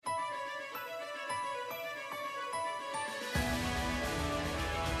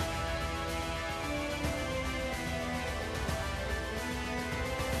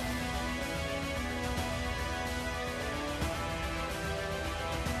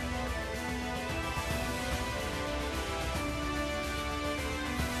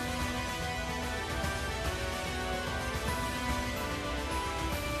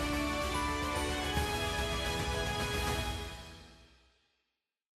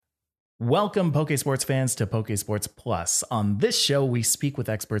Welcome, Pokesports fans, to Pokesports Plus. On this show, we speak with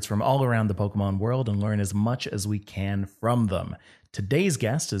experts from all around the Pokemon world and learn as much as we can from them. Today's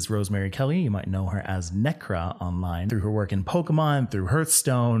guest is Rosemary Kelly. You might know her as Necra online through her work in Pokemon, through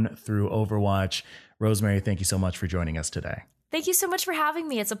Hearthstone, through Overwatch. Rosemary, thank you so much for joining us today. Thank you so much for having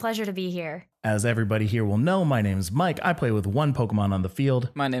me. It's a pleasure to be here. As everybody here will know, my name is Mike. I play with one Pokemon on the field.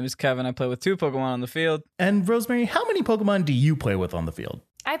 My name is Kevin. I play with two Pokemon on the field. And Rosemary, how many Pokemon do you play with on the field?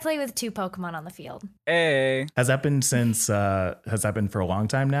 I play with two Pokemon on the field. Hey. Has that been for a long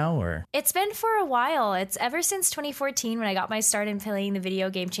time now, or? It's been for a while. It's ever since 2014 when I got my start in playing the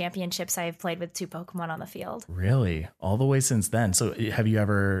video game championships. I've played with two Pokemon on the field. Really? All the way since then. So have you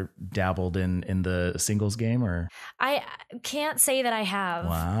ever dabbled in the singles game, or? I can't say that I have.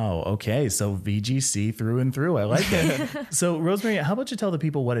 Wow. Okay. So VGC through and through. I like it. So Rosemary, how about you tell the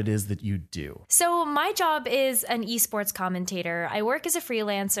people what it is that you do? So my job is an esports commentator. I work as a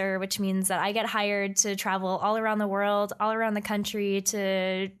freelancer, which means that I get hired to travel all around the world, all around the country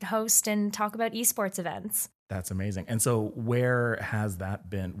to host and talk about esports events. That's amazing. And so where has that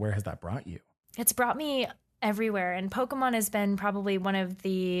brought you? It's brought me everywhere. And Pokemon has been probably one of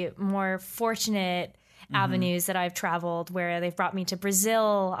the more fortunate avenues that I've traveled, where they've brought me to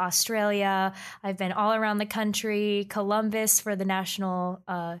Brazil, Australia. I've been all around the country, Columbus for the national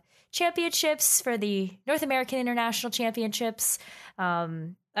championships, for the North American International Championships.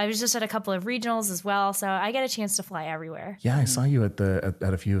 I was just at a couple of regionals as well, so I get a chance to fly everywhere. Yeah, I saw you at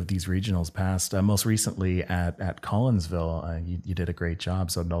a few of these regionals past. Most recently at Collinsville, you did a great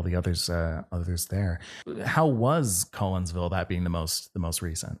job. So did all the others there. How was Collinsville? That being the most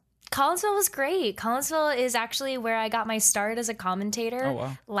recent. Collinsville was great. Collinsville is actually where I got my start as a commentator. Oh,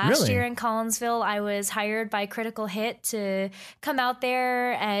 wow. Last year in Collinsville, I was hired by Critical Hit to come out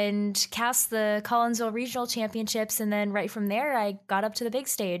there and cast the Collinsville Regional Championships. And then right from there, I got up to the big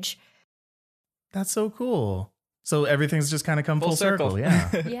stage. That's so cool. So everything's just kind of come full circle.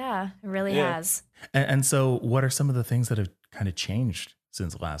 Yeah. Yeah, it really has. And so what are some of the things that have kind of changed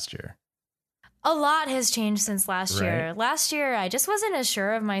since last year? A lot has changed since last year. Right. Last year, I just wasn't as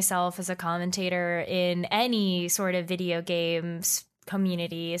sure of myself as a commentator in any sort of video games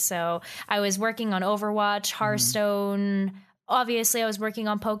community. So I was working on Overwatch, Hearthstone. Obviously, I was working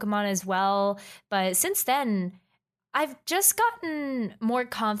on Pokemon as well. But since then, I've just gotten more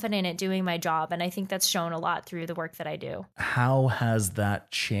confident at doing my job. And I think that's shown a lot through the work that I do. How has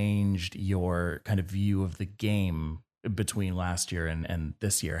that changed your kind of view of the game between last year and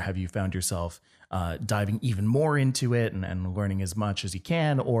this year? Have you found yourself diving even more into it and learning as much as you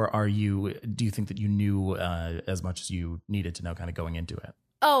can? Or do you think that you knew as much as you needed to know kind of going into it?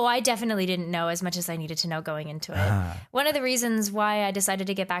 Oh, I definitely didn't know as much as I needed to know going into it. One of the reasons why I decided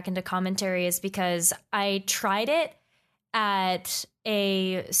to get back into commentary is because I tried it at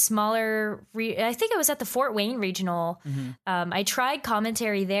a smaller, I think it was at the Fort Wayne Regional. I tried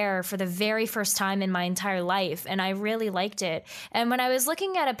commentary there for the very first time in my entire life, and I really liked it. And when I was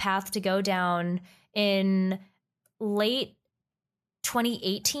looking at a path to go down in late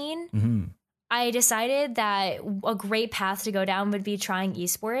 2018, I decided that a great path to go down would be trying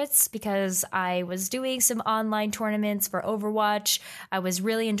esports, because I was doing some online tournaments for Overwatch. I was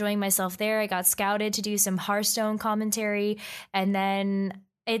really enjoying myself there. I got scouted to do some Hearthstone commentary, and then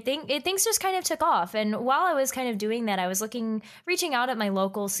things just kind of took off. And while I was kind of doing that, I was reaching out at my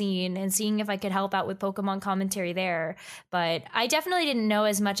local scene and seeing if I could help out with Pokemon commentary there. But I definitely didn't know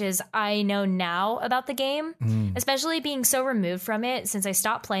as much as I know now about the game, especially being so removed from it since I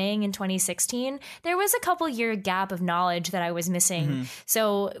stopped playing in 2016. There was a couple year gap of knowledge that I was missing.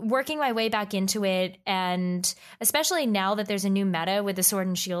 So working my way back into it, and especially now that there's a new meta with the Sword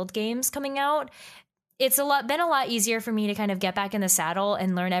and Shield games coming out, it's been a lot easier for me to kind of get back in the saddle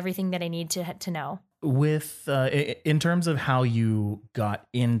and learn everything that I need to know. With in terms of how you got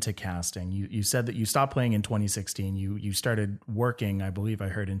into casting, you said that you stopped playing in 2016. You started working, I believe I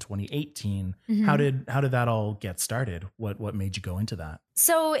heard, in 2018. How did that all get started? What made you go into that?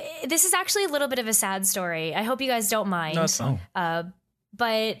 So this is actually a little bit of a sad story. I hope you guys don't mind. No, it's fine.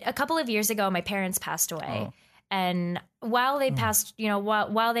 But a couple of years ago, my parents passed away. And while they passed,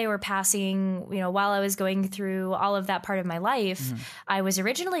 while they were passing, while I was going through all of that part of my life, I was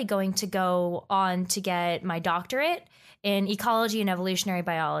originally going to go on to get my doctorate in ecology and evolutionary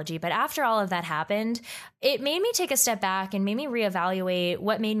biology. But after all of that happened, it made me take a step back and made me reevaluate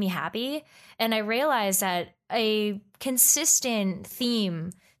what made me happy. And I realized that a consistent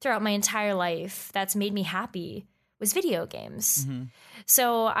theme throughout my entire life that's made me happy was video games.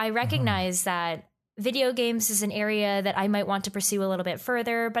 So I recognized that video games is an area that I might want to pursue a little bit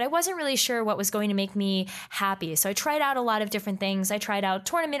further, but I wasn't really sure what was going to make me happy. So I tried out a lot of different things. I tried out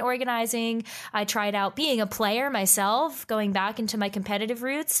tournament organizing. I tried out being a player myself, going back into my competitive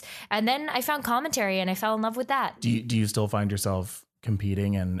roots. And then I found commentary and I fell in love with that. Do you still find yourself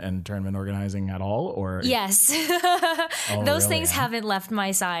competing and tournament organizing at all? Or Yes. Those things haven't left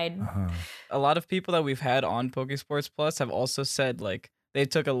my side. A lot of people that we've had on Pokesports Plus have also said like they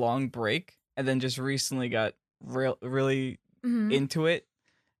took a long break and then just recently got really into it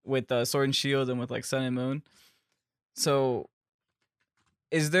with Sword and Shield and with like Sun and Moon. So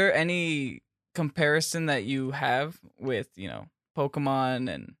is there any comparison that you have with, you know,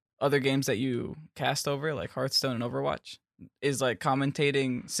 Pokemon and other games that you cast over like Hearthstone and Overwatch? Is like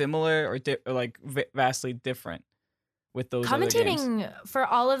commentating similar or like vastly different with those other games? Commentating for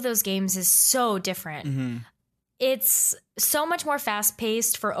all of those games is so different. Mm-hmm. It's so much more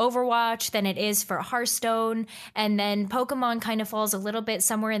fast-paced for Overwatch than it is for Hearthstone, and then Pokemon kind of falls a little bit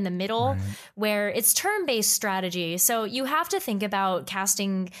somewhere in the middle where it's turn-based strategy. So you have to think about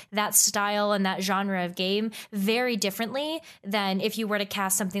casting that style and that genre of game very differently than if you were to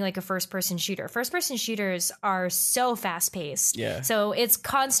cast something like a first-person shooter. First-person shooters are so fast-paced. Yeah. So it's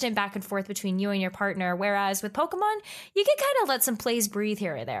constant back and forth between you and your partner, whereas with Pokemon, you can kind of let some plays breathe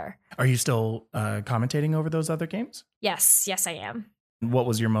here or there. Are you still commentating over those other games? Yes, I am. What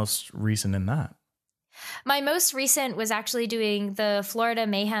was your most recent in that? My most recent was actually doing the Florida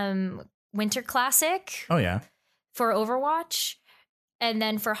Mayhem Winter Classic. Oh, yeah. For Overwatch. And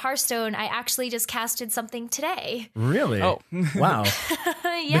then for Hearthstone, I actually just casted something today. Really? Oh, wow.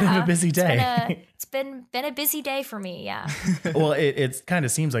 Yeah. Bit of a busy day. It's been a busy day for me, yeah. Well, it kind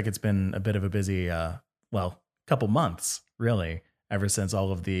of seems like it's been a bit of a busy, couple months, really, ever since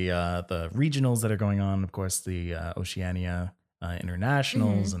all of the regionals that are going on. Of course, the Oceania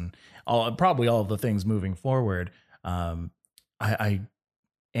internationals and probably all of the things moving forward. I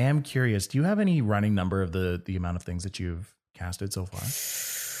am curious. Do you have any running number of the amount of things that you've casted so far?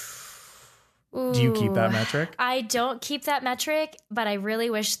 Ooh, do you keep that metric? I don't keep that metric, but I really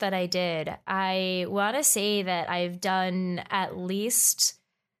wish that I did. I want to say that I've done at least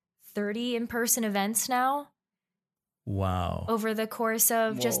 30 in-person events now. Wow. Over the course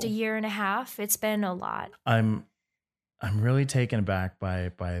of just a year and a half. It's been a lot. I'm really taken aback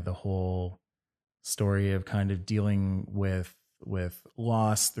by the whole story of kind of dealing with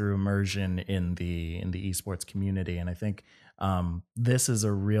loss through immersion in the esports community. And I think this is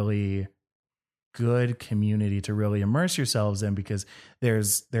a really good community to really immerse yourselves in, because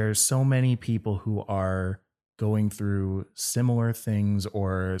there's so many people who are going through similar things,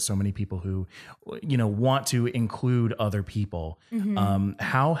 or so many people who, you know, want to include other people.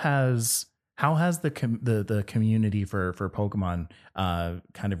 How has the community for Pokemon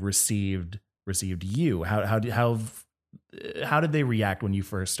kind of received you? How did they react when you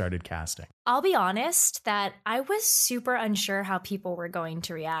first started casting? I'll be honest that I was super unsure how people were going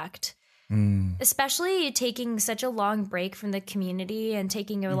to react. Especially taking such a long break from the community and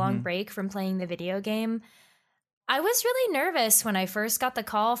taking a long break from playing the video game. I was really nervous when I first got the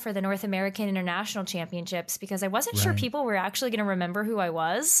call for the North American International Championships, because I wasn't sure people were actually going to remember who I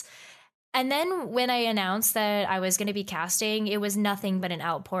was. And then when I announced that I was going to be casting, it was nothing but an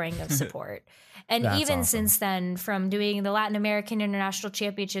outpouring of support. And That's even awesome. since then, from doing the Latin American International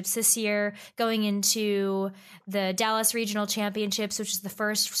Championships this year, going into the Dallas Regional Championships, which is the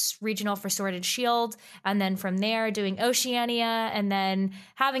first regional for Sword and Shield, and then from there doing Oceania, and then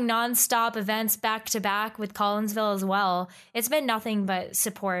having nonstop events back to back with Collinsville as well. It's been nothing but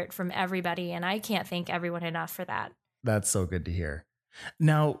support from everybody, and I can't thank everyone enough for that. That's so good to hear.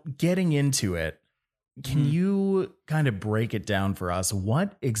 Now, getting into it, can you kind of break it down for us?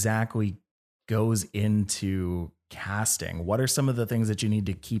 What exactly goes into casting? What are some of the things that you need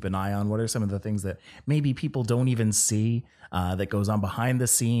to keep an eye on? What are some of the things that maybe people don't even see that goes on behind the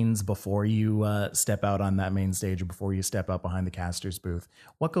scenes before you step out on that main stage, or before you step out behind the caster's booth?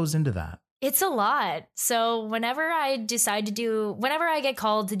 What goes into that? It's a lot. So whenever I get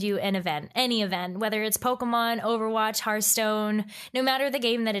called to do an event, any event, whether it's Pokemon, Overwatch, Hearthstone, no matter the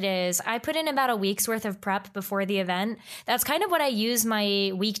game that it is, I put in about a week's worth of prep before the event. That's kind of what I use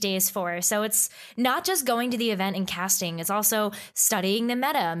my weekdays for. So it's not just going to the event and casting. It's also studying the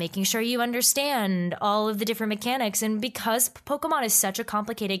meta, making sure you understand all of the different mechanics. And because Pokemon is such a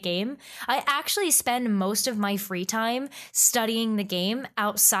complicated game, I actually spend most of my free time studying the game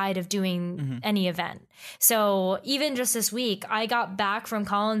outside of doing any event. So even just this week, I got back from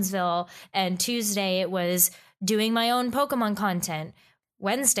Collinsville, and Tuesday it was doing my own Pokemon content.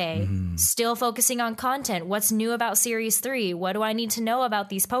 Wednesday, still focusing on content. What's new about Series 3? What do I need to know about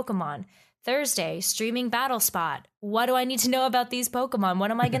these Pokemon? Thursday, streaming Battle Spot. What do I need to know about these Pokemon?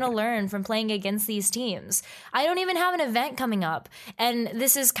 What am I going to learn from playing against these teams? I don't even have an event coming up. And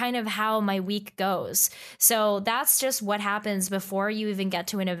this is kind of how my week goes. So that's just what happens before you even get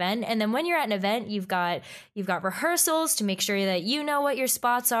to an event. And then when you're at an event, you've got rehearsals to make sure that you know what your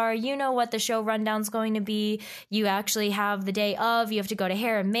spots are, you know what the show rundown's going to be. You actually have the day of, you have to go to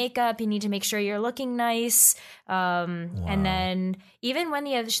hair and makeup. You need to make sure you're looking nice. Wow. And then even when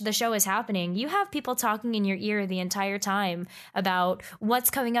the show is happening, you have people talking in your ear the entire time about what's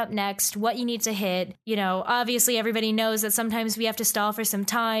coming up next, what you need to hit. You know, obviously everybody knows that sometimes we have to stall for some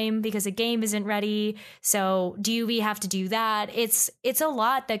time because a game isn't ready. So do we have to do that? It's a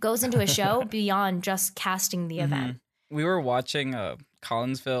lot that goes into a show beyond just casting the event. We were watching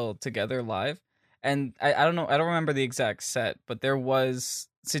Collinsville together live, and I don't know, I don't remember the exact set, but there was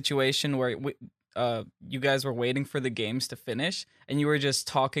a situation where you guys were waiting for the games to finish, and you were just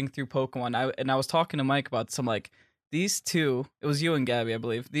talking through Pokemon. I was talking to Mike about some, like, these two, it was you and Gabby, I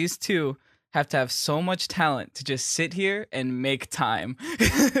believe. These two have to have so much talent to just sit here and make time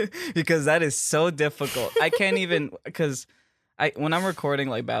because that is so difficult. I can't even, because when I'm recording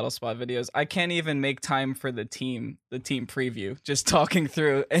like Battle Spot videos, I can't even make time for the team preview, just talking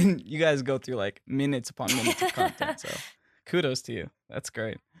through, and you guys go through like minutes upon minutes of content. So kudos to you. That's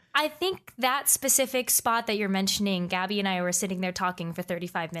great. I think that specific spot that you're mentioning, Gabby and I were sitting there talking for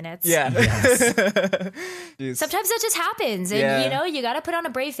 35 minutes. Yeah. Yes. Sometimes that just happens. And, you know, you got to put on a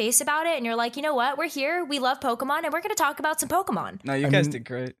brave face about it. And you're like, you know what? We're here. We love Pokemon. And we're going to talk about some Pokemon. No, you guys did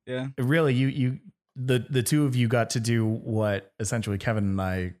great. Yeah. Really, the two of you got to do what essentially Kevin and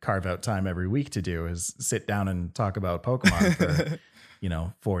I carve out time every week to do, is sit down and talk about Pokemon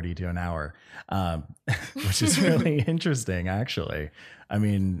for 40 to an hour, which is really interesting, actually. I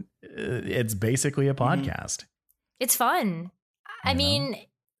mean, it's basically a podcast. It's fun. I mean,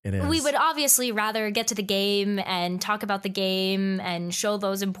 it is. We would obviously rather get to the game and talk about the game and show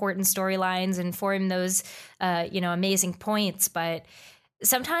those important storylines and form those, amazing points. But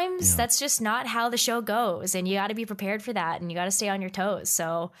sometimes that's just not how the show goes, and you got to be prepared for that, and you got to stay on your toes.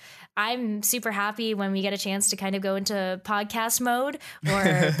 So I'm super happy when we get a chance to kind of go into podcast mode or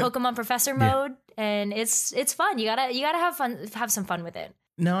Pokemon Professor mode, and it's fun. You gotta have some fun with it.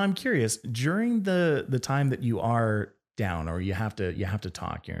 Now I'm curious, during the time that you are down or you have to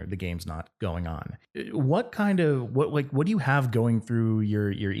talk, the game's not going on, what do you have going through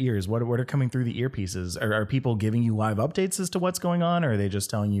your ears? What are coming through the earpieces? Are people giving you live updates as to what's going on, or are they just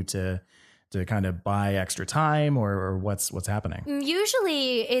telling you to kind of buy extra time, or what's happening?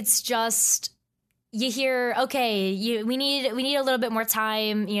 Usually it's just, you hear, okay, we need a little bit more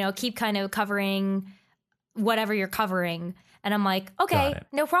time, keep kind of covering whatever you're covering. And I'm like, okay,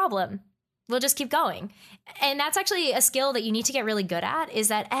 no problem. We'll just keep going. And that's actually a skill that you need to get really good at, is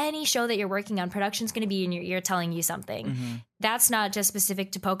that any show that you're working on, production's going to be in your ear telling you something. Mm-hmm. That's not just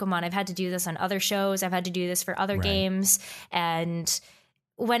specific to Pokemon. I've had to do this on other shows. I've had to do this for other games. And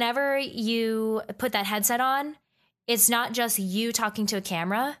whenever you put that headset on, it's not just you talking to a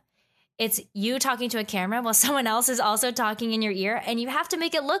camera. It's you talking to a camera while someone else is also talking in your ear, and you have to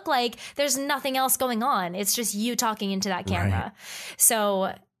make it look like there's nothing else going on. It's just you talking into that camera. Right.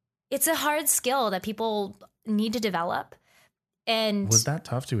 So it's a hard skill that people need to develop. And was that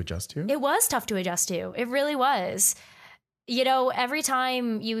tough to adjust to? It was tough to adjust to. It really was. Every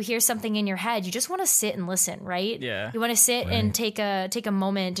time you hear something in your head, you just want to sit and listen, right? Yeah. You want to sit and take a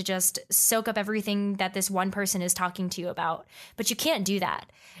moment to just soak up everything that this one person is talking to you about. But you can't do that.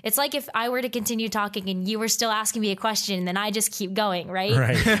 It's like if I were to continue talking and you were still asking me a question, and then I just keep going, right?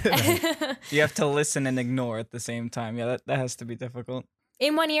 Right. You have to listen and ignore at the same time. Yeah, that has to be difficult.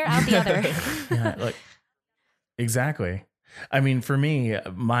 In one ear, out the other. Yeah, exactly. I mean, for me,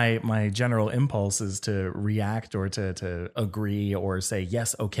 my general impulse is to react or to agree or say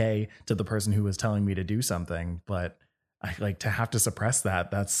yes, okay to the person who was telling me to do something. But I like to have to suppress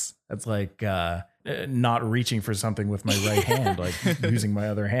that. That's like not reaching for something with my right hand, like using my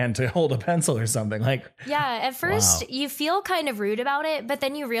other hand to hold a pencil or something. At first you feel kind of rude about it, but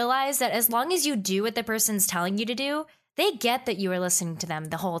then you realize that as long as you do what the person's telling you to do, they get that you are listening to them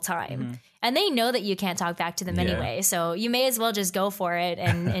the whole time. Mm-hmm. And they know that you can't talk back to them anyway. So you may as well just go for it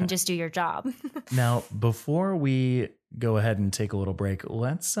and just do your job. Now, before we go ahead and take a little break,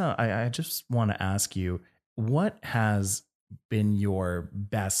 let's I just want to ask you, what has been your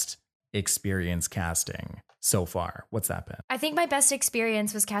best experience casting so far? What's that been? I think my best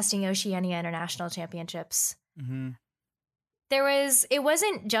experience was casting Oceania International Championships. Mm-hmm. It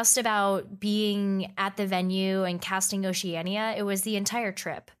wasn't just about being at the venue and casting Oceania. It was the entire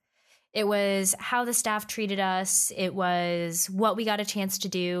trip. It was how the staff treated us. It was what we got a chance to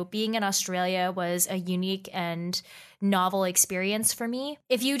do. Being in Australia was a unique and novel experience for me.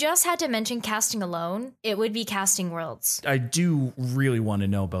 If you just had to mention casting alone, it would be Casting Worlds. I do really want to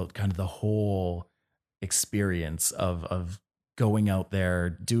know about kind of the whole experience of going out there,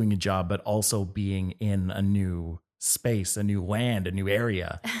 doing a job, but also being in a new space, a new land, a new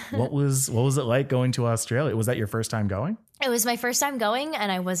area. What was it like going to Australia? Was that your first time going? It was my first time going,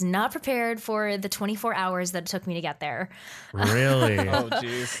 and I was not prepared for the 24 hours that it took me to get there. Really? Oh,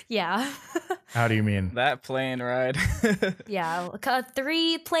 jeez. Yeah. How do you mean? That plane ride. Yeah.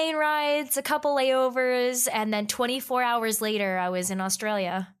 3 plane rides, a couple layovers, and then 24 hours later, I was in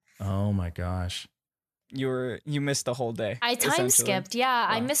Australia. Oh my gosh. You missed the whole day. I time essentially. skipped. Yeah.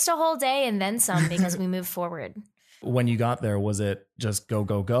 Wow. I missed a whole day and then some because we moved forward. When you got there, was it just go,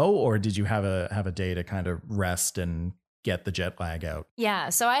 go, go? Or did you have a day to kind of rest and get the jet lag out? Yeah.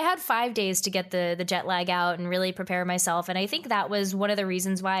 So I had 5 days to get the jet lag out and really prepare myself. And I think that was one of the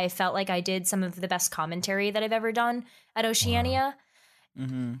reasons why I felt like I did some of the best commentary that I've ever done at Oceania. Wow.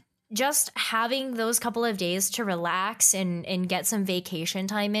 Mm-hmm. Just having those couple of days to relax and get some vacation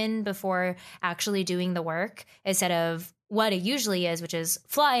time in before actually doing the work instead of what it usually is, which is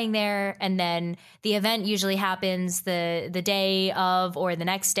flying there, and then the event usually happens the day of or the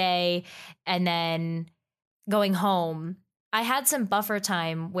next day, and then going home. I had some buffer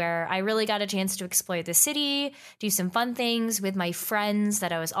time where I really got a chance to explore the city, do some fun things with my friends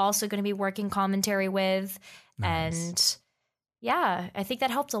that I was also going to be working commentary with. Nice. And yeah, I think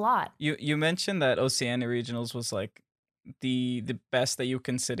that helped a lot. You mentioned that Oceania Regionals was like the best that you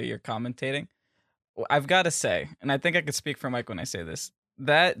consider your commentating. I've got to say, and I think I could speak for Mike when I say this,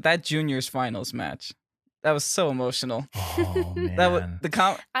 that juniors finals match, that was so emotional. Oh man.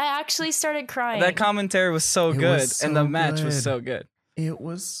 I actually started crying. That commentary was so good, and the match was so good. It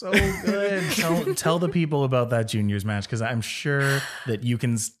was so good. Tell the people about that juniors match, because I'm sure that you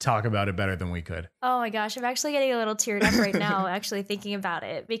can talk about it better than we could. Oh my gosh, I'm actually getting a little teared up right now, actually thinking about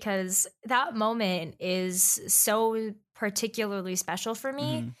it, because that moment is so particularly special for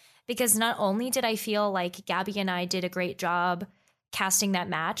me. Mm-hmm. Because not only did I feel like Gabby and I did a great job casting that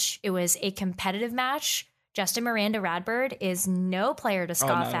match, it was a competitive match. Justin Miranda Radbird is no player to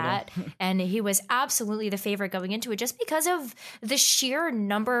scoff at, and he was absolutely the favorite going into it just because of the sheer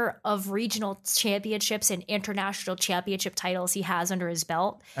number of regional championships and international championship titles he has under his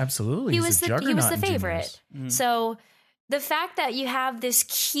belt. Absolutely. He was the favorite. Mm-hmm. So the fact that you have this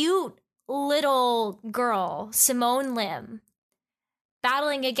cute little girl, Simone Lim,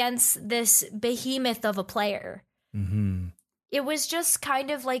 battling against this behemoth of a player. Mm-hmm. It was just kind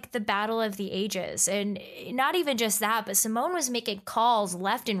of like the battle of the ages. And not even just that, but Simone was making calls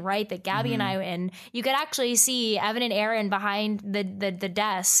left and right that Gabby and I, and you could actually see Evan and Aaron behind the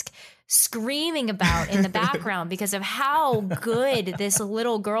desk screaming about in the background because of how good this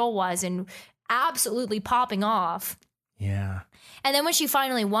little girl was and absolutely popping off. Yeah. And then when she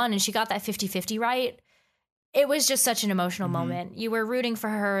finally won and she got that 50-50 right, it was just such an emotional moment. You were rooting for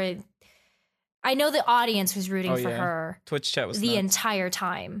her. I know the audience was rooting for her. Twitch chat was the nuts. entire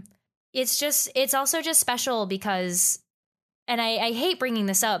time. It's also just special because, and I hate bringing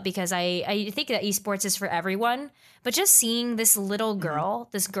this up because I think that esports is for everyone, but just seeing this little girl,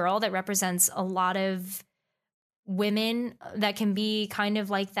 this girl that represents a lot of women that can be kind of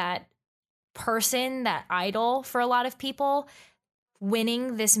like that person, that idol for a lot of people,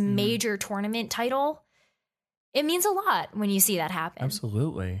 winning this major tournament title. It means a lot when you see that happen.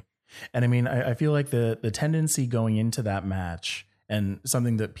 Absolutely. And I mean, I feel like the tendency going into that match, and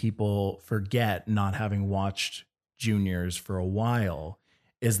something that people forget not having watched juniors for a while,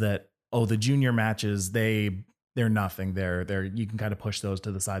 is that, the junior matches, they're nothing. They're you can kind of push those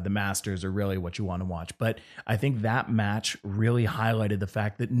to the side. The masters are really what you want to watch. But I think that match really highlighted the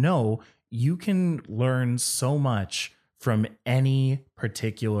fact that no, you can learn so much from any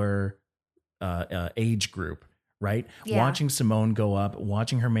particular age group. Right. Yeah. Watching Simone go up,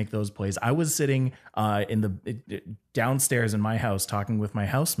 watching her make those plays. I was sitting downstairs in my house talking with my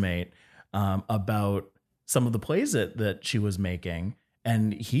housemate about some of the plays that she was making.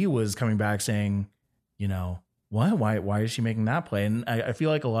 And he was coming back saying, what? Why is she making that play? And I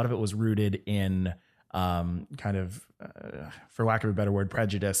feel like a lot of it was rooted in kind of, for lack of a better word,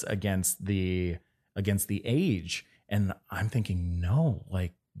 prejudice against the age. And I'm thinking, no,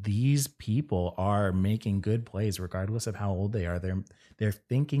 like, these people are making good plays regardless of how old they are. They're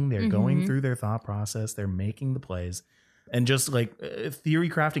thinking, they're going through their thought process, they're making the plays. And just like theory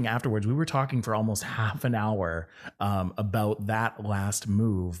crafting afterwards, we were talking for almost half an hour about that last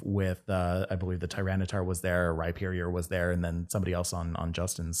move with, I believe the Tyranitar was there, Rhyperior was there, and then somebody else on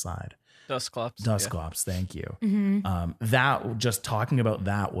Justin's side. Dusclops, thank you. That, just talking about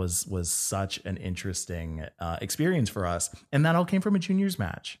that was such an interesting experience for us. And that all came from a juniors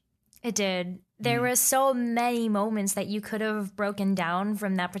match. It did. There were so many moments that you could have broken down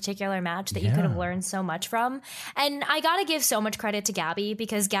from that particular match that you could have learned so much from. And I got to give so much credit to Gabby,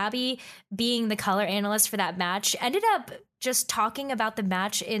 because Gabby, being the color analyst for that match, ended up just talking about the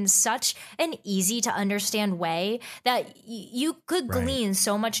match in such an easy to understand way that you could glean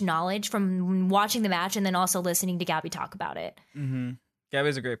so much knowledge from watching the match and then also listening to Gabby talk about it. Mm-hmm.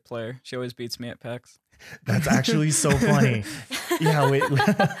 Gabby's a great player. She always beats me at PAX. That's actually so funny. Yeah, wait,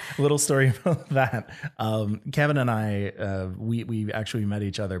 little story about that. Kevin and I, we actually met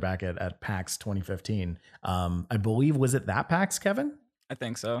each other back at PAX 2015. I believe, was it that PAX, Kevin? I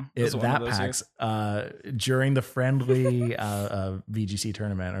think so. That PAX, during the friendly VGC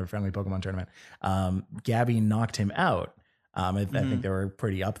tournament, or friendly Pokemon tournament, Gabby knocked him out. I think they were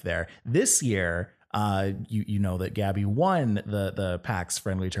pretty up there. This year, you know that Gabby won the PAX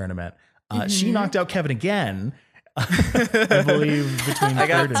friendly tournament. She knocked out Kevin again. I believe between I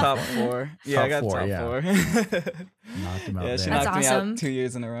got third top and four. Yeah, I got top four. Knocked him out. Yeah, she there. knocked me out 2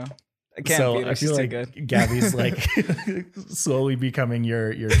 years in a row. I can't beat her. She's too good. Gabby's like slowly becoming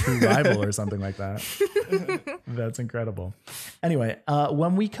your true rival or something like that. That's incredible. Anyway,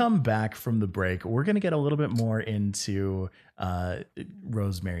 when we come back from the break, we're going to get a little bit more into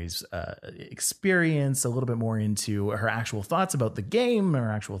Rosemary's experience, a little bit more into her actual thoughts about the game,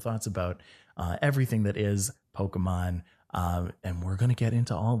 her actual thoughts about everything that is Pokemon. And we're going to get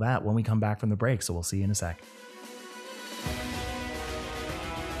into all that when we come back from the break. So we'll see you in a sec.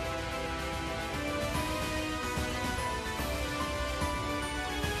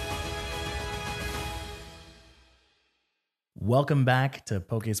 Welcome back to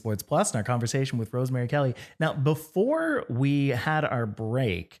Pokesports Plus and our conversation with Rosemary Kelly. Now, before we had our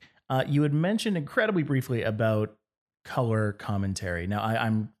break, you had mentioned incredibly briefly about color commentary. Now,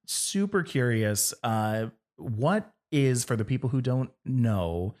 I'm super curious. What is, for the people who don't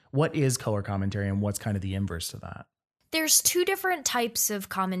know, what is color commentary and what's kind of the inverse to that? There's two different types of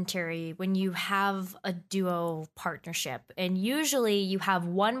commentary when you have a duo partnership. And usually you have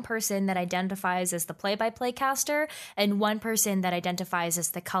one person that identifies as the play-by-play caster and one person that identifies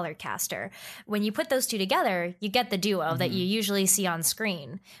as the color caster. When you put those two together, you get the duo that you usually see on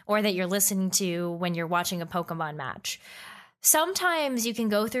screen or that you're listening to when you're watching a Pokemon match. Sometimes you can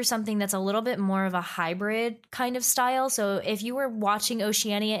go through something that's a little bit more of a hybrid kind of style. So if you were watching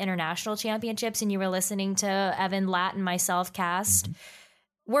Oceania International Championships and you were listening to Evan Latt and myself cast,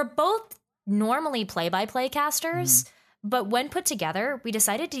 we're both normally play-by-play casters. But when put together, we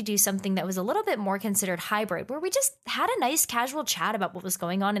decided to do something that was a little bit more considered hybrid, where we just had a nice casual chat about what was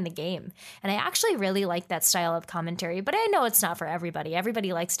going on in the game. And I actually really like that style of commentary, but I know it's not for everybody.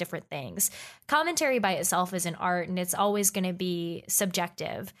 Everybody likes different things. Commentary by itself is an art, and it's always going to be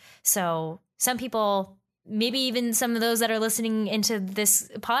subjective. So some people, maybe even some of those that are listening into this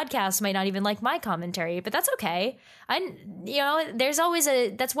podcast, might not even like my commentary, but that's okay. There's always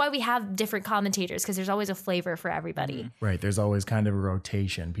that's why we have different commentators, because there's always a flavor for everybody. Right. There's always kind of a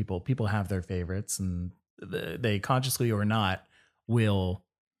rotation. People have their favorites, and they consciously or not will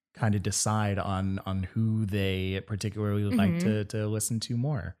kind of decide on who they particularly like to listen to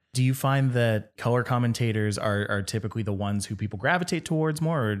more. Do you find that color commentators are typically the ones who people gravitate towards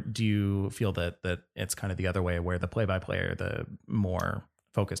more, or do you feel that it's kind of the other way, where the play-by-play are the more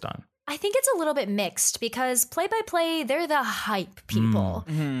focused on? I think it's a little bit mixed, because play-by-play, they're the hype people.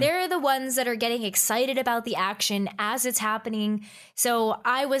 They're the ones that are getting excited about the action as it's happening. So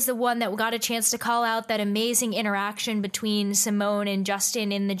I was the one that got a chance to call out that amazing interaction between Simone and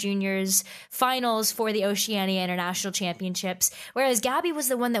Justin in the juniors finals for the Oceania International Championships, whereas Gabby was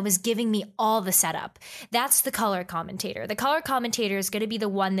the one that was giving me all the setup. That's the color commentator. The color commentator is going to be the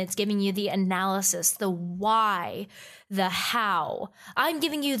one that's giving you the analysis, the why, the how. I'm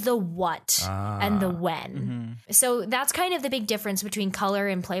giving you the what and the when. So that's kind of the big difference between color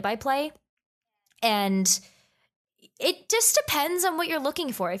and play-by-play. And it just depends on what you're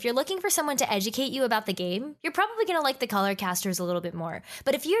looking for. If you're looking for someone to educate you about the game, you're probably going to like the color casters a little bit more.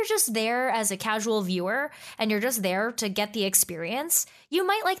 But if you're just there as a casual viewer and you're just there to get the experience, you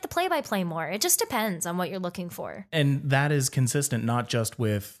might like the play-by-play more. It just depends on what you're looking for. And that is consistent not just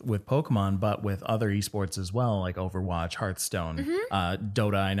with Pokemon, but with other esports as well, like Overwatch, Hearthstone,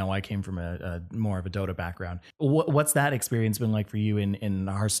 Dota. I know I came from a more of a Dota background. What's that experience been like for you in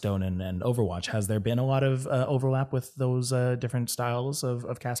Hearthstone and Overwatch? Has there been a lot of overlap with with those different styles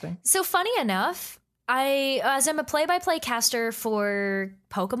of casting? So funny enough, as I'm a play-by-play caster for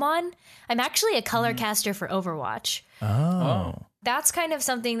Pokemon, I'm actually a color caster for Overwatch. Oh. That's kind of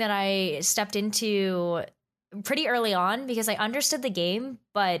something that I stepped into pretty early on because I understood the game,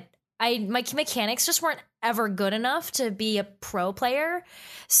 but my mechanics just weren't ever good enough to be a pro player.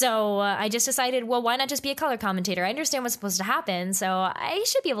 So I just decided, well, why not just be a color commentator? I understand what's supposed to happen, so I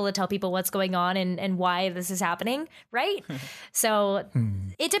should be able to tell people what's going on and why this is happening, right? So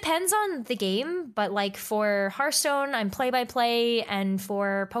it depends on the game, but like for Hearthstone, I'm play-by-play, and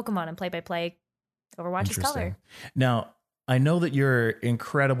for Pokemon, I'm play-by-play. Overwatch is color. Now, I know that you're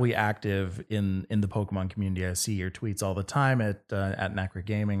incredibly active in the Pokemon community. I see your tweets all the time at Necra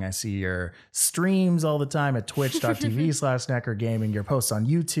Gaming. I see your streams all the time at twitch.tv/Necra Gaming. Your posts on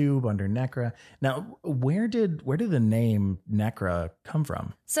YouTube under Necra. Now, where did the name Necra come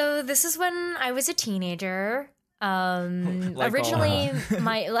from? So this is when I was a teenager. Like Originally,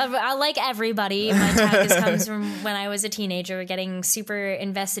 like everybody, my tag comes from when I was a teenager, getting super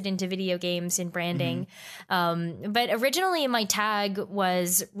invested into video games and branding. But originally, my tag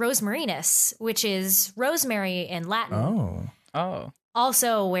was Rosemarinus, which is rosemary in Latin. Oh.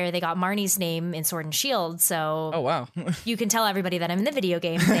 Also, where they got Marnie's name in Sword and Shield. So, Oh, wow. you can tell everybody that I'm in the video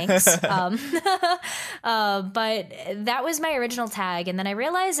game. Thanks. But that was my original tag. And then I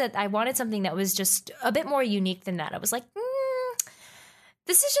realized that I wanted something that was just a bit more unique than that. I was like,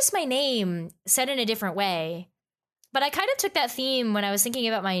 this is just my name said in a different way. But I kind of took that theme when I was thinking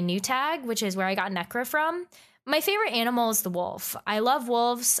about my new tag, which is where I got Necra from. My favorite animal is the wolf. I love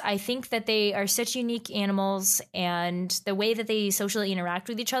wolves. I think that they are such unique animals, and the way that they socially interact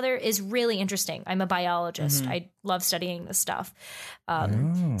with each other is really interesting. I'm a biologist. I love studying this stuff.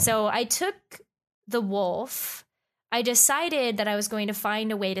 So I took the wolf. I decided that I was going to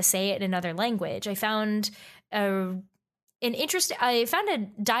find a way to say it in another language. I found a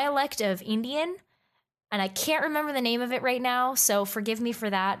dialect of Indian, and I can't remember the name of it right now, so forgive me for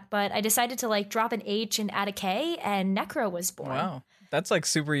that. But I decided to like drop an H and add a K, and Necra was born. Wow. That's like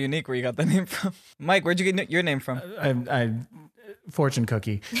super unique where you got the name from. Mike, where'd you get your name from? I fortune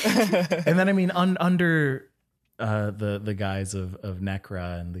cookie. And then, I mean, under the guise of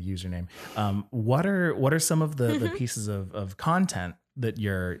Necra and the username, what are some of the pieces of content that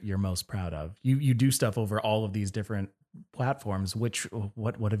you're most proud of? You do stuff over all of these different platforms.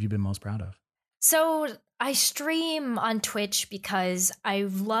 What have you been most proud of? So I stream on Twitch because I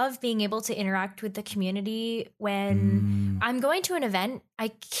love being able to interact with the community. When I'm going to an event, I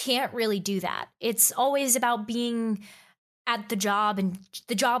can't really do that. It's always about being at the job, and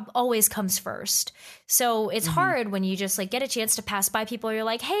the job always comes first. So it's hard when you just like get a chance to pass by people. You're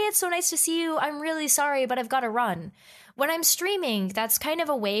like, hey, it's so nice to see you. I'm really sorry, but I've got to run. When I'm streaming, that's kind of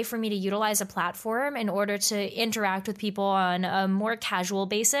a way for me to utilize a platform in order to interact with people on a more casual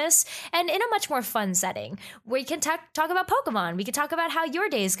basis and in a much more fun setting. We can talk about Pokemon. We can talk about how your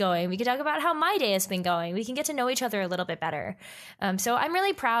day is going. We can talk about how my day has been going. We can get to know each other a little bit better. So I'm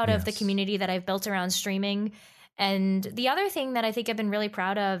really proud of the community that I've built around streaming. And the other thing that I think I've been really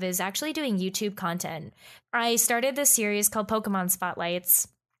proud of is actually doing YouTube content. I started this series called Pokemon Spotlights.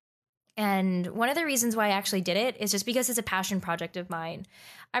 And one of the reasons why I actually did it is just because it's a passion project of mine.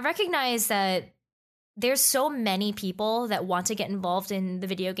 I recognize that there's so many people that want to get involved in the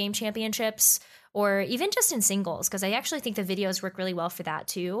video game championships, or even just in singles, because I actually think the videos work really well for that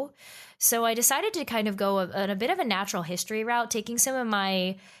too. So I decided to kind of go on a bit of a natural history route, taking some of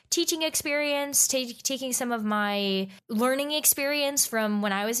my teaching experience, taking some of my learning experience from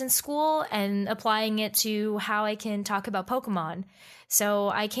when I was in school and applying it to how I can talk about Pokemon. So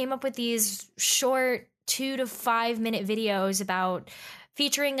I came up with these short 2 to 5 minute videos about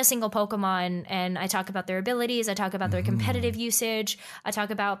featuring a single Pokemon, and I talk about their abilities, I talk about their competitive usage, I talk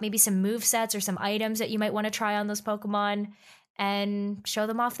about maybe some move sets or some items that you might want to try on those Pokemon, and show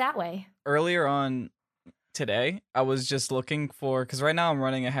them off that way. Earlier on today, I was just looking for, because right now I'm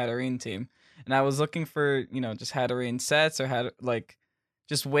running a Hatterene team, and I was looking for, just Hatterene sets or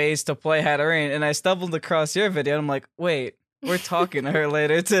just ways to play Hatterene, and I stumbled across your video, and I'm like, wait, we're talking to her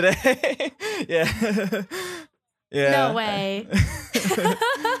later today. Yeah. Yeah. No way.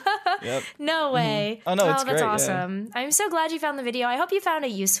 Yep. No way. Oh, no, it's that's great, awesome. Yeah. I'm so glad you found the video. I hope you found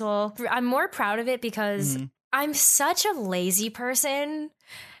it useful. I'm more proud of it because I'm such a lazy person,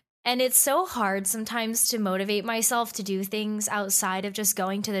 and it's so hard sometimes to motivate myself to do things outside of just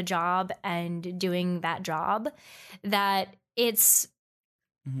going to the job and doing that job, that it's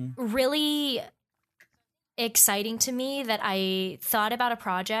really exciting to me that I thought about a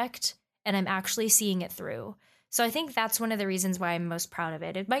project and I'm actually seeing it through. So I think that's one of the reasons why I'm most proud of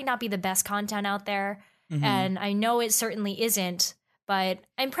it. It might not be the best content out there, And I know it certainly isn't, but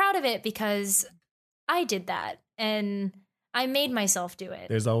I'm proud of it because I did that and I made myself do it.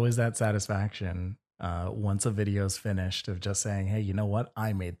 There's always that satisfaction once a video's finished of just saying, hey, you know what?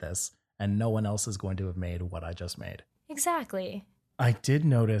 I made this and no one else is going to have made what I just made. Exactly. I did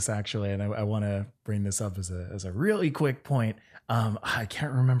notice actually, and I want to bring this up as a really quick point. I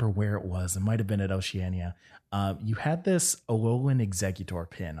can't remember where it was. It might have been at Oceania. You had this Alolan Exeggutor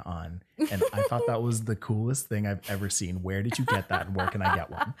pin on, and I thought that was the coolest thing I've ever seen. Where did you get that, and where can I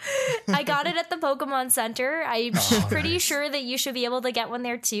get one? I got it at the Pokemon Center. I'm pretty sure that you should be able to get one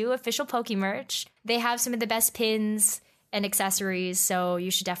there too. Official Pokemerch. They have some of the best pins and accessories, so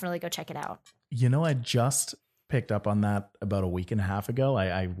you should definitely go check it out. You know, I just picked up on that about a week and a half ago.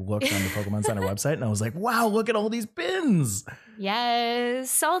 I looked on the Pokemon Center website and I was like, wow, look at all these pins.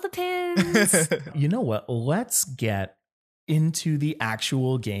 Yes, all the pins. You know what? Let's get into the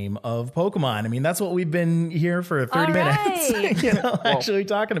actual game of Pokemon. I mean, that's what we've been here for 30 minutes, actually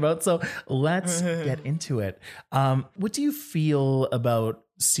talking about. So let's get into it. What do you feel about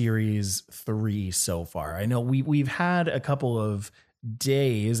Series 3 so far? I know we've had a couple of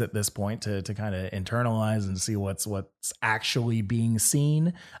days at this point to kind of internalize and see what's actually being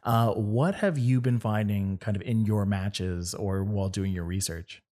seen. What have you been finding kind of in your matches or while doing your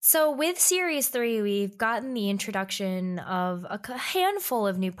research? So with Series 3, we've gotten the introduction of a handful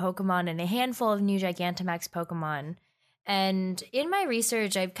of new Pokemon and a handful of new Gigantamax Pokemon. And in my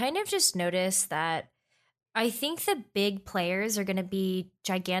research, I've kind of just noticed that I think the big players are going to be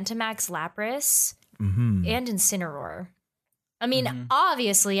Gigantamax Lapras and Incineroar. I mean,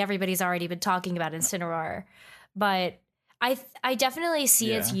 obviously, everybody's already been talking about Incineroar, but I definitely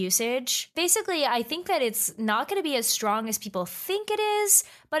see its usage. Basically, I think that it's not going to be as strong as people think it is,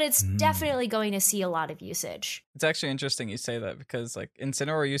 but it's definitely going to see a lot of usage. It's actually interesting you say that because like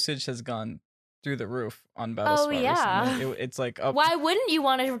Incineroar usage has gone through the roof on Battlespot. Oh, yeah. It's like up. Why wouldn't you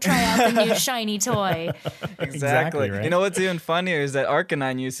want to try out the new shiny toy? Exactly. Right? You know what's even funnier is that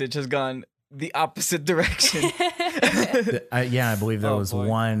Arcanine usage has gone the opposite direction. I believe there was boy.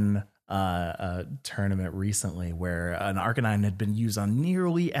 one tournament recently where an Arcanine had been used on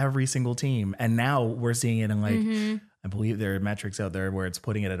nearly every single team, and now we're seeing it in like I believe there are metrics out there where it's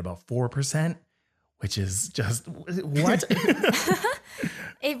putting it at about 4%, which is just what.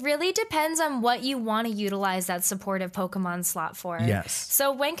 It really depends on what you want to utilize that supportive Pokemon slot for. Yes.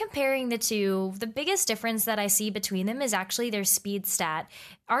 So when comparing the two, the biggest difference that I see between them is actually their speed stat.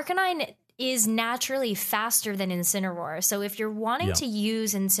 Arcanine is naturally faster than Incineroar. So if you're wanting to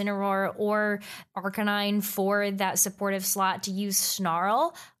use Incineroar or Arcanine for that supportive slot to use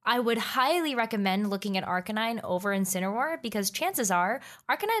Snarl, I would highly recommend looking at Arcanine over Incineroar because chances are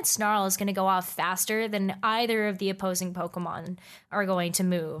Arcanine Snarl is going to go off faster than either of the opposing Pokemon are going to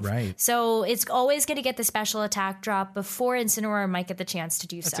move. Right. So it's always going to get the special attack drop before Incineroar might get the chance to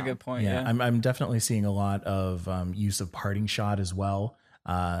do so. That's a good point. Yeah, Yeah. I'm definitely seeing a lot of use of Parting Shot as well.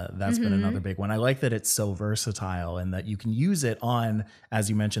 That's been another big one. I like that it's so versatile and that you can use it on, as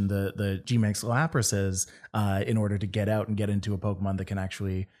you mentioned, the G-Max Laprases in order to get out and get into a Pokemon that can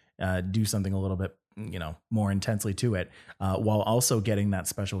actually do something a little bit, more intensely to it, while also getting that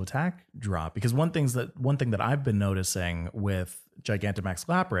special attack drop. Because one thing that I've been noticing with Gigantamax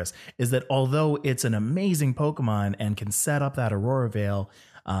Lapras is that although it's an amazing Pokemon and can set up that Aurora Veil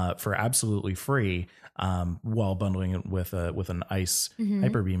for absolutely free, while bundling it with an ice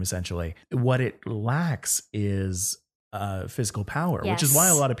hyper beam, essentially, what it lacks is physical power, which is why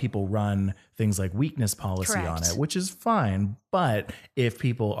a lot of people run things like weakness policy on it, which is fine. But if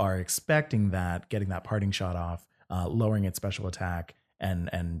people are expecting that, getting that Parting Shot off, lowering its special attack,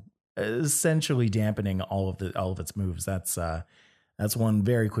 and essentially dampening all of its moves, that's one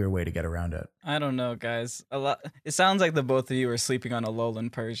very clear way to get around it. I don't know, guys. It sounds like the both of you are sleeping on a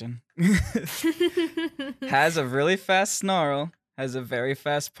Alolan Persian. Has a really fast Snarl, has a very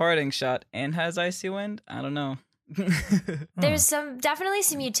fast Parting Shot, and has Icy Wind. I don't know. There's definitely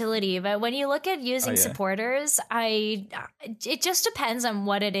some utility, but when you look at using supporters, it just depends on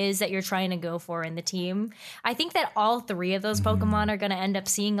what it is that you're trying to go for in the team. I think that all three of those Pokemon are going to end up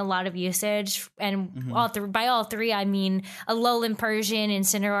seeing a lot of usage, and by all three, I mean Alolan Persian,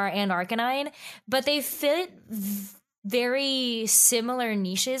 Incineroar, and Arcanine, but they fit very similar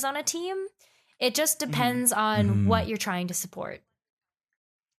niches on a team. It just depends on what you're trying to support.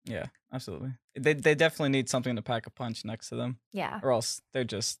 Yeah, absolutely. They definitely need something to pack a punch next to them. Yeah. Or else they're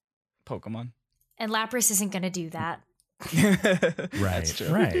just Pokemon. And Lapras isn't going to do that. Right. That's true.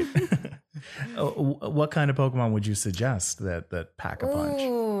 Right. What kind of Pokemon would you suggest that pack a punch?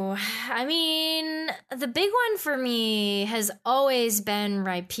 Ooh, know. I mean, the big one for me has always been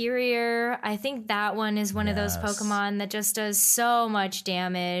Rhyperior. I think that one is one of those Pokemon that just does so much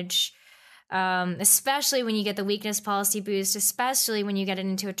damage. Especially when you get the weakness policy boost, especially when you get it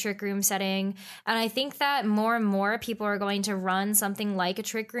into a Trick Room setting. And I think that more and more people are going to run something like a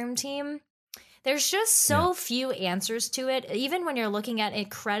Trick Room team. There's just so few answers to it, even when you're looking at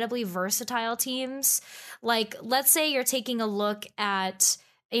incredibly versatile teams. Like, let's say you're taking a look at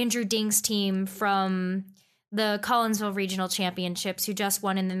Andrew Ding's team from the Collinsville Regional Championships, who just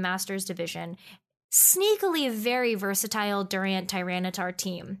won in the Masters division. Sneakily a very versatile Durant Tyranitar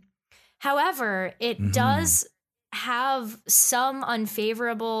team. However, it does have some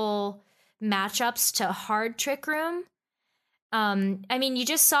unfavorable matchups to hard Trick Room. I mean, you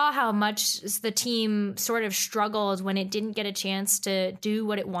just saw how much the team sort of struggled when it didn't get a chance to do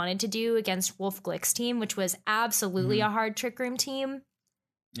what it wanted to do against Wolf Glick's team, which was absolutely a hard Trick Room team.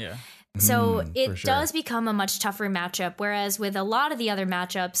 Yeah. So it does become a much tougher matchup, whereas with a lot of the other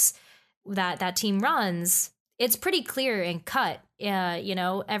matchups that team runs, it's pretty clear and cut. You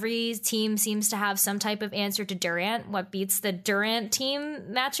know, every team seems to have some type of answer to Durant. What beats the Durant team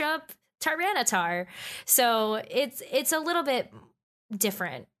matchup? Tyranitar. So it's a little bit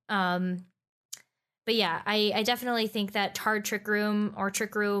different. But yeah, I definitely think that hard Trick Room or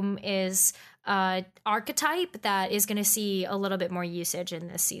Trick Room is archetype that is going to see a little bit more usage in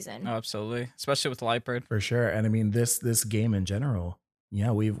this season. Oh, absolutely, especially with Liepard. For sure. And I mean, this game in general,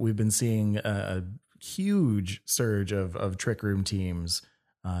 yeah, we've been seeing a huge surge of Trick Room teams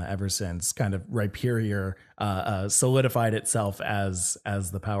ever since kind of Rhyperior solidified itself as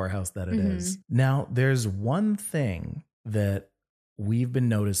the powerhouse that it is. Now, there's one thing that we've been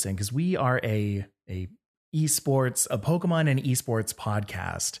noticing, because we are a Pokemon and esports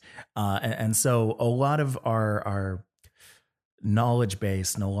podcast, and so a lot of our knowledge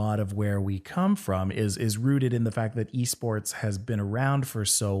base and a lot of where we come from is rooted in the fact that esports has been around for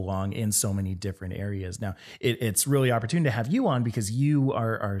so long in so many different areas. Now, it's really opportune to have you on because you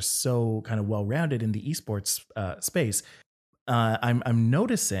are so kind of well-rounded in the esports space. I'm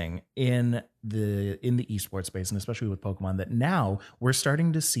noticing in the esports space, and especially with Pokemon, that now we're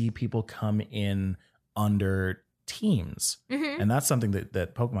starting to see people come in under teams, and that's something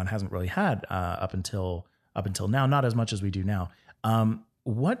that Pokemon hasn't really had up until now, not as much as we do now.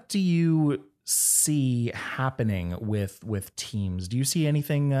 What do you see happening with teams? Do you see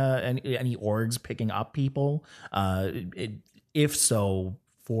anything, any orgs picking up people? If so,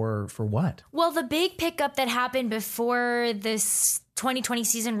 for what? Well, the big pickup that happened before this 2020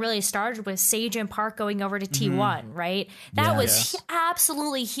 season really started was Sage and Park going over to T1, right? That was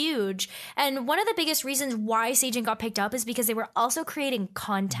absolutely huge. And one of the biggest reasons why Sage got picked up is because they were also creating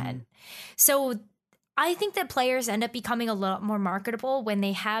content. So I think that players end up becoming a lot more marketable when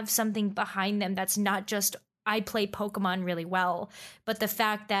they have something behind them that's not just, I play Pokemon really well, but the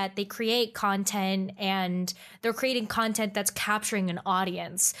fact that they create content and they're creating content that's capturing an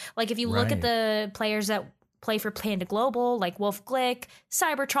audience. Like if you look at the players that play for Panda Global, like Wolf Glick,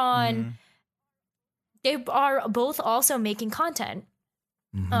 Cybertron, they are both also making content.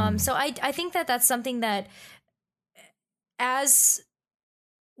 So I think that that's something that as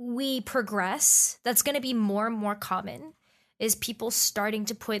we progress, that's going to be more and more common, is people starting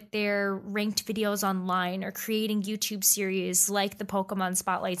to put their ranked videos online or creating YouTube series like the Pokemon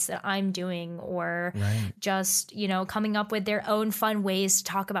Spotlights that I'm doing, or just, you know, coming up with their own fun ways to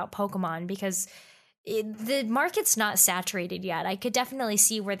talk about Pokemon, because the market's not saturated yet. I could definitely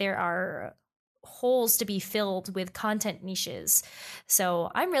see where there are holes to be filled with content niches.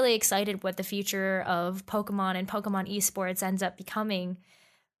 So I'm really excited what the future of Pokemon and Pokemon esports ends up becoming,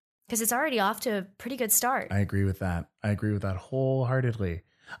 because it's already off to a pretty good start. I agree with that. Wholeheartedly.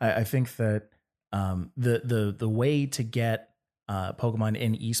 I think that the way to get Pokemon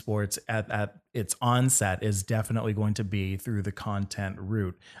in esports at its onset is definitely going to be through the content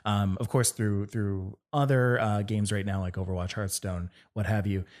route. Of course, through other games right now, like Overwatch, Hearthstone, what have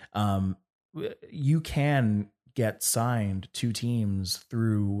you. You can get signed to teams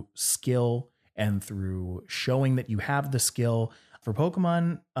through skill and through showing that you have the skill. For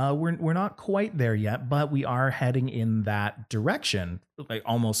Pokemon, we're not quite there yet, but we are heading in that direction, like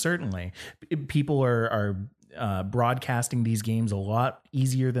almost certainly. People are broadcasting these games a lot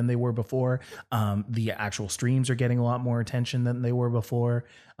easier than they were before. The actual streams are getting a lot more attention than they were before.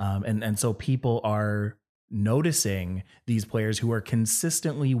 And so people are noticing these players who are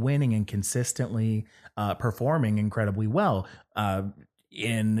consistently winning and consistently performing incredibly well.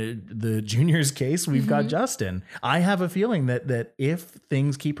 In the juniors case, we've got Justin. I have a feeling that if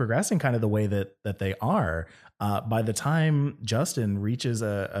things keep progressing kind of the way that they are, by the time Justin reaches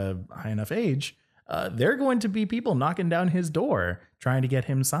a high enough age, there are going to be people knocking down his door trying to get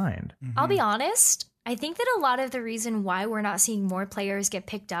him signed. Mm-hmm. I'll be honest. I think that a lot of the reason why we're not seeing more players get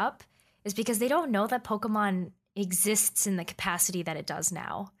picked up is because they don't know that Pokemon exists in the capacity that it does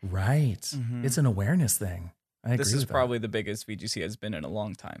now. Right. Mm-hmm. It's an awareness thing. I agree This is with that. probably the biggest VGC has been in a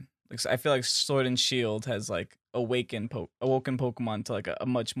long time. Like, I feel like Sword and Shield has like awoken Pokemon to like a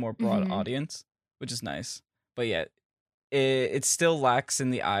much more broad Mhm. audience, which is nice. But yet, it still lacks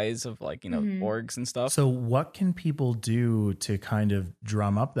in the eyes of like, Mhm. orgs and stuff. So what can people do to kind of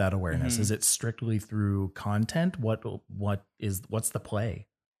drum up that awareness? Mhm. Is it strictly through content? What's the play?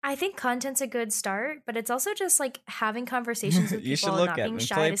 I think content's a good start, but it's also just like having conversations with You should people, look not at being me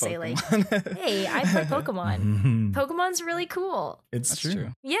shy play to say like, Pokemon. "Hey, I play Pokemon. Pokemon's really cool. It's That's true.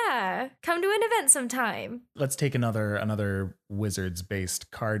 true. Yeah, come to an event sometime." Let's take another Wizards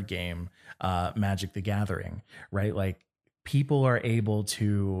based card game, Magic the Gathering, right? Like people are able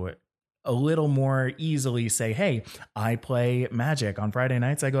to a little more easily say, hey, I play Magic on Friday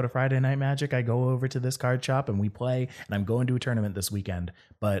nights. I go to Friday Night Magic. I go over to this card shop and we play, and I'm going to a tournament this weekend.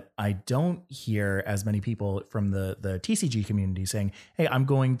 But I don't hear as many people from the TCG community saying, hey, I'm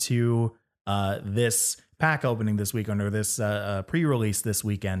going to this pack opening this weekend or this pre-release this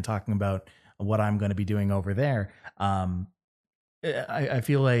weekend, talking about what I'm going to be doing over there. I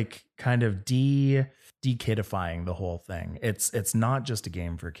feel like kind of de-kidifying the whole thing. It's not just a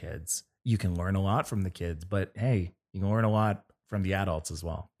game for kids. You can learn a lot from the kids, but hey, you can learn a lot from the adults as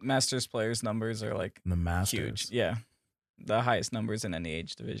well. Masters players numbers are like The Masters. huge. Yeah. The highest numbers in any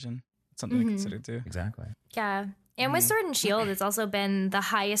age division. It's something to consider too. Exactly. Yeah. And with Sword and Shield, it's also been the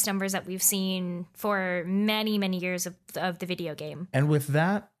highest numbers that we've seen for many, many years of the video game. And with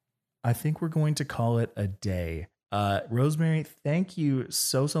that, I think we're going to call it a day. Rosemary, thank you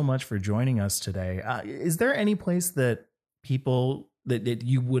so much for joining us today. Is there any place that people that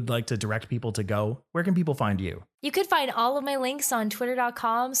you would like to direct people to go? Where can people find you? You could find all of my links on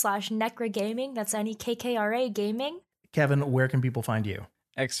twitter.com/Nekra Gaming. That's NEKKRA Gaming. Kevin, where can people find you?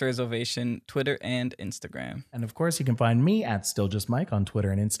 X-Rays Ovation, Twitter and Instagram. And of course, you can find me at StillJustMike on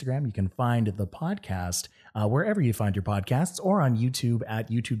Twitter and Instagram. You can find the podcast wherever you find your podcasts or on YouTube at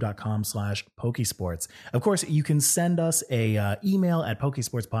youtube.com/Pokesports. Of course, you can send us a email at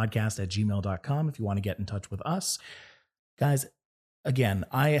pokesportspodcast@gmail.com if you want to get in touch with us. Guys, again,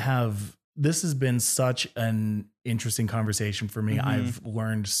 this has been such an interesting conversation for me. Mm-hmm. I've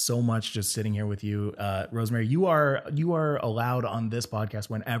learned so much just sitting here with you. Rosemary, you are allowed on this podcast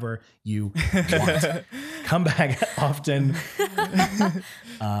whenever you want. Come back often.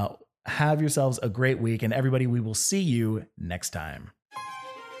 Have yourselves a great week. And everybody, we will see you next time.